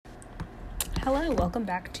Hello, welcome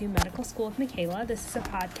back to Medical School with Michaela. This is a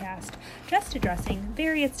podcast just addressing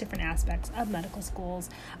various different aspects of medical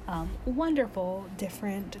schools, wonderful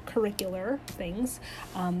different curricular things.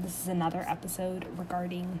 This is another episode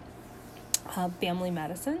regarding family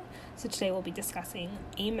medicine. So today we'll be discussing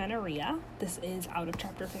amenorrhea. This is out of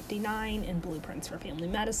Chapter 59 in Blueprints for Family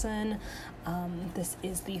Medicine. This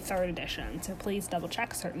is the third edition, so please double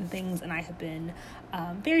check certain things, and I have been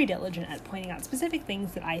very diligent at pointing out specific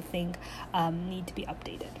things that I think need to be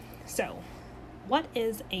updated. So, what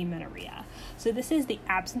is amenorrhea? So this is the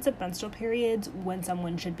absence of menstrual periods when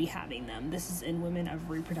someone should be having them. This is in women of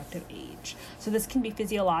reproductive age. So this can be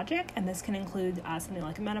physiologic, and this can include something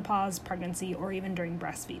like menopause, pregnancy, or even during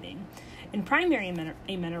breastfeeding. In primary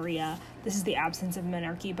amenorrhea, this is the absence of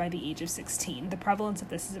menarche by the age of 16. The prevalence of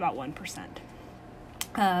this is about 1%.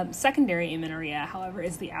 Secondary amenorrhea, however,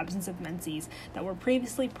 is the absence of menses that were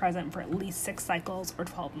previously present for at least 6 cycles or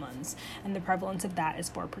 12 months, and the prevalence of that is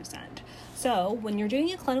 4%. So, when you're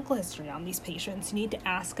doing a clinical history on these patients, you need to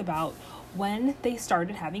ask about when they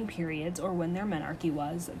started having periods or when their menarche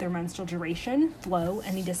was, their menstrual duration, flow,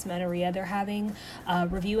 any dysmenorrhea they're having,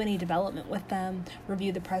 review any development with them,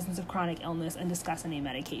 review the presence of chronic illness, and discuss any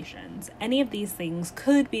medications. Any of these things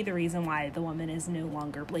could be the reason why the woman is no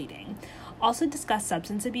longer bleeding. Also discuss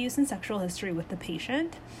substance abuse and sexual history with the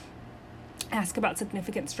patient. Ask about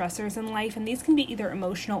significant stressors in life, and these can be either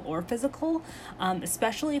emotional or physical,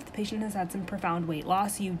 especially if the patient has had some profound weight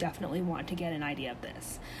loss. You definitely want to get an idea of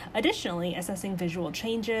this. Additionally, assessing visual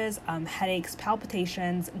changes, headaches,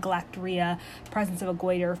 palpitations, galactorrhea, presence of a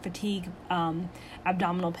goiter, fatigue,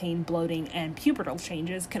 abdominal pain, bloating, and pubertal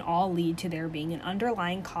changes can all lead to there being an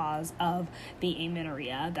underlying cause of the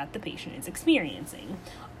amenorrhea that the patient is experiencing.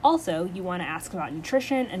 Also, you want to ask about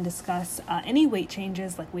nutrition and discuss any weight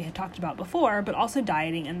changes like we had talked about before, but also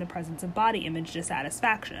dieting and the presence of body image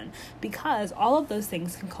dissatisfaction, because all of those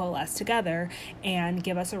things can coalesce together and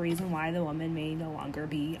give us a reason why the woman may no longer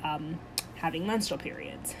be having menstrual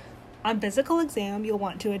periods. On physical exam, you'll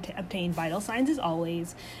want to obtain vital signs as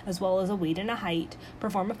always, as well as a weight and a height,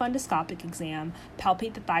 perform a fundoscopic exam,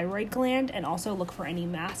 palpate the thyroid gland, and also look for any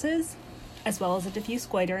masses, as well as a diffuse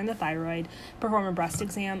goiter in the thyroid, perform a breast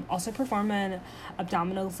exam, also perform an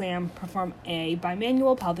abdominal exam, perform a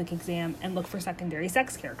bimanual pelvic exam, and look for secondary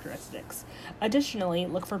sex characteristics. Additionally,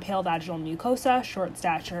 look for pale vaginal mucosa, short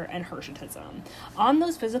stature, and hirsutism. On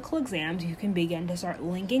those physical exams, you can begin to start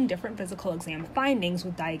linking different physical exam findings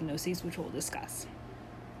with diagnoses, which we'll discuss.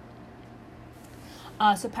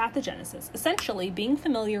 So pathogenesis. Essentially, being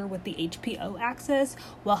familiar with the HPO axis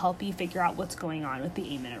will help you figure out what's going on with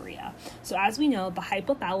the amenorrhea. So as we know, the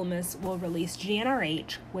hypothalamus will release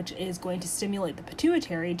GnRH, which is going to stimulate the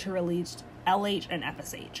pituitary to release LH and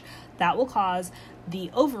FSH. That will cause the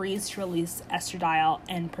ovaries to release estradiol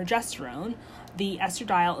and progesterone. The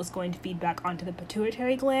estradiol is going to feed back onto the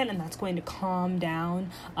pituitary gland, and that's going to calm down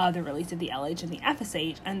the release of the LH and the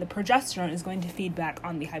FSH, and the progesterone is going to feed back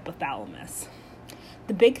on the hypothalamus.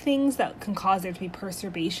 The big things that can cause there to be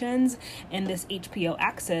perturbations in this HPO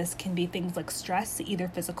axis can be things like stress, either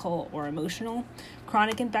physical or emotional,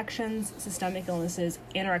 chronic infections, systemic illnesses,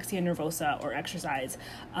 anorexia nervosa, or exercise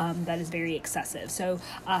that is very excessive. So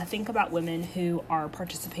think about women who are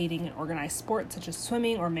participating in organized sports such as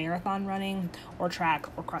swimming or marathon running or track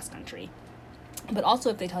or cross country. But also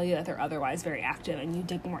if they tell you that they're otherwise very active and you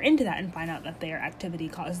dig more into that and find out that their activity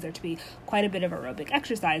causes there to be quite a bit of aerobic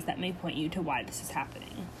exercise, that may point you to why this is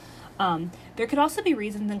happening. There could also be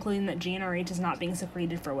reasons including that GnRH is not being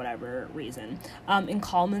secreted for whatever reason. In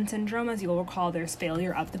Kallmann syndrome, as you'll recall, there's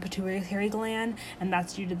failure of the pituitary gland, and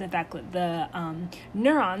that's due to the fact that the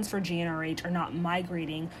neurons for GnRH are not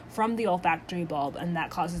migrating from the olfactory bulb, and that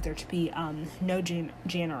causes there to be no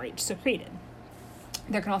GnRH secreted.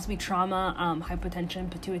 There can also be trauma, hypotension,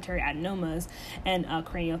 pituitary adenomas, and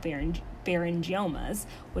craniopharyngiomas,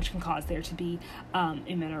 which can cause there to be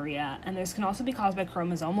amenorrhea. And this can also be caused by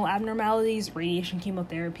chromosomal abnormalities, radiation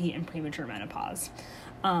chemotherapy, and premature menopause.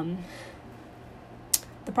 The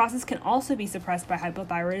process can also be suppressed by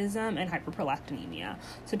hypothyroidism and hyperprolactinemia,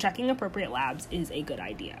 so checking appropriate labs is a good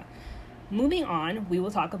idea. Moving on, we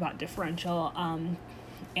will talk about differential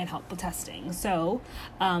and helpful testing. So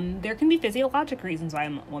there can be physiologic reasons why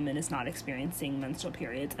a woman is not experiencing menstrual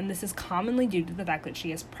periods, and this is commonly due to the fact that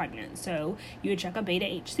she is pregnant. So you would check a beta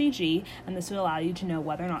HCG, and this would allow you to know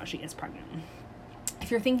whether or not she is pregnant. If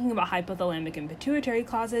you're thinking about hypothalamic and pituitary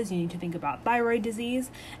causes, you need to think about thyroid disease,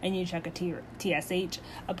 and you check a TSH.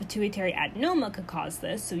 A pituitary adenoma could cause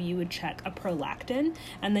this, so you would check a prolactin,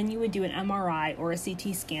 and then you would do an MRI or a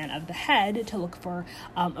CT scan of the head to look for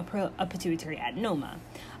a pituitary adenoma.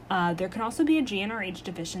 There can also be a GnRH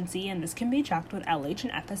deficiency, and this can be checked with LH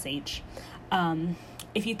and FSH.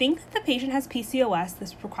 If you think that the patient has PCOS,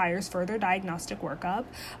 this requires further diagnostic workup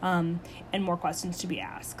and more questions to be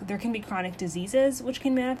asked. There can be chronic diseases which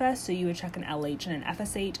can manifest, so you would check an LH and an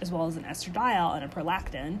FSH as well as an estradiol and a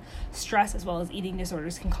prolactin. Stress as well as eating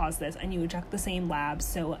disorders can cause this, and you would check the same labs,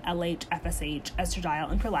 so LH, FSH,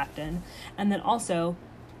 estradiol, and prolactin. And then also,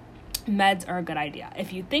 meds are a good idea.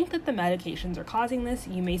 If you think that the medications are causing this,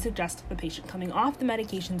 you may suggest the patient coming off the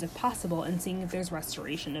medications if possible and seeing if there's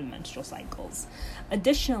restoration of menstrual cycles.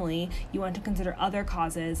 Additionally, you want to consider other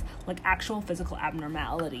causes like actual physical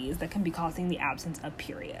abnormalities that can be causing the absence of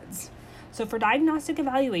periods. So for diagnostic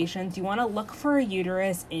evaluations, you want to look for a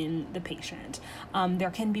uterus in the patient. There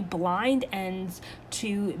can be blind ends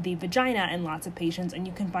to the vagina in lots of patients, and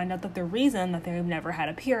you can find out that the reason that they've never had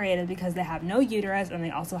a period is because they have no uterus and they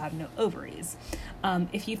also have no ovaries.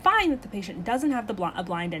 If you find that the patient doesn't have a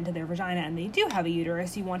blind end to their vagina and they do have a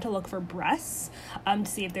uterus, you want to look for breasts to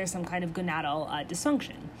see if there's some kind of gonadal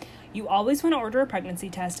dysfunction. You always want to order a pregnancy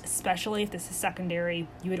test, especially if this is secondary.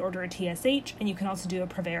 You would order a TSH, and you can also do a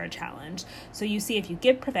Provera challenge. So you see if you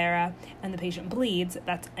give Provera and the patient bleeds,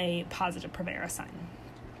 that's a positive Provera sign.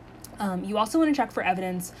 You also want to check for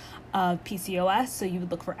evidence of PCOS, so you would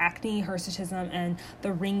look for acne, hirsutism, and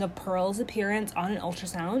the ring of pearls appearance on an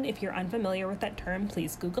ultrasound. If you're unfamiliar with that term,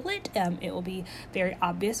 please Google it. It will be very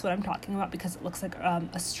obvious what I'm talking about because it looks like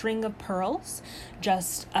a string of pearls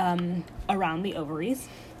just around the ovaries.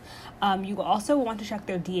 You also want to check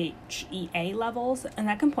their DHEA levels, and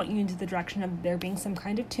that can point you into the direction of there being some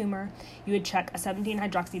kind of tumor. You would check a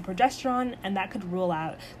 17-hydroxyprogesterone, and that could rule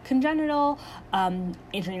out congenital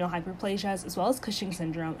adrenal hyperplasias as well as Cushing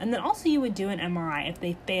syndrome. And then also you would do an MRI if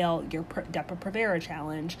they fail your Depo-Provera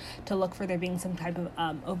challenge to look for there being some type of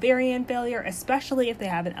ovarian failure, especially if they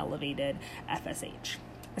have an elevated FSH.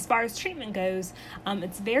 As far as treatment goes,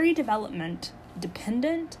 it's very development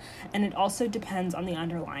dependent, and it also depends on the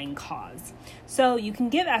underlying cause. So you can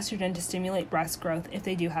give estrogen to stimulate breast growth if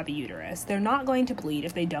they do have a uterus. They're not going to bleed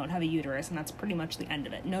if they don't have a uterus, and that's pretty much the end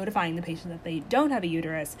of it. Notifying the patient that they don't have a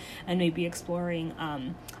uterus and maybe exploring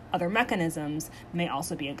other mechanisms may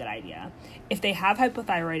also be a good idea. If they have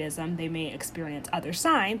hypothyroidism, they may experience other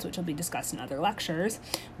signs, which will be discussed in other lectures,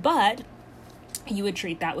 but you would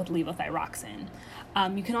treat that with levothyroxine.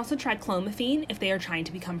 You can also try clomiphene if they are trying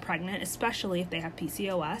to become pregnant, especially if they have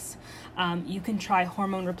PCOS. You can try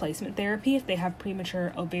hormone replacement therapy if they have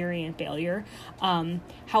premature ovarian failure.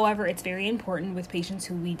 However, it's very important with patients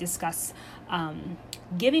who we discuss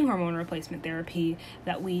giving hormone replacement therapy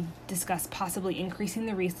that we discuss possibly increasing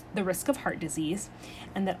the risk of heart disease,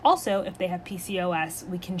 and that also if they have PCOS,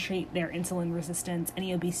 we can treat their insulin resistance,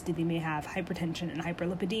 any obesity they may have, hypertension, and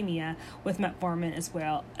hyperlipidemia with metformin as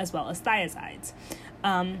well as thiazides.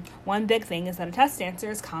 One big thing is that a test answer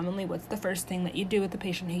is commonly what's the first thing that you do with the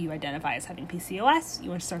patient who you identify as having PCOS. You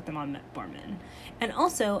want to start them on metformin. And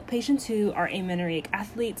also, patients who are amenorrheic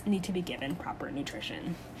athletes need to be given proper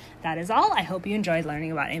nutrition. That is all. I hope you enjoyed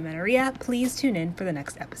learning about amenorrhea. Please tune in for the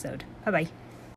next episode. Bye-bye.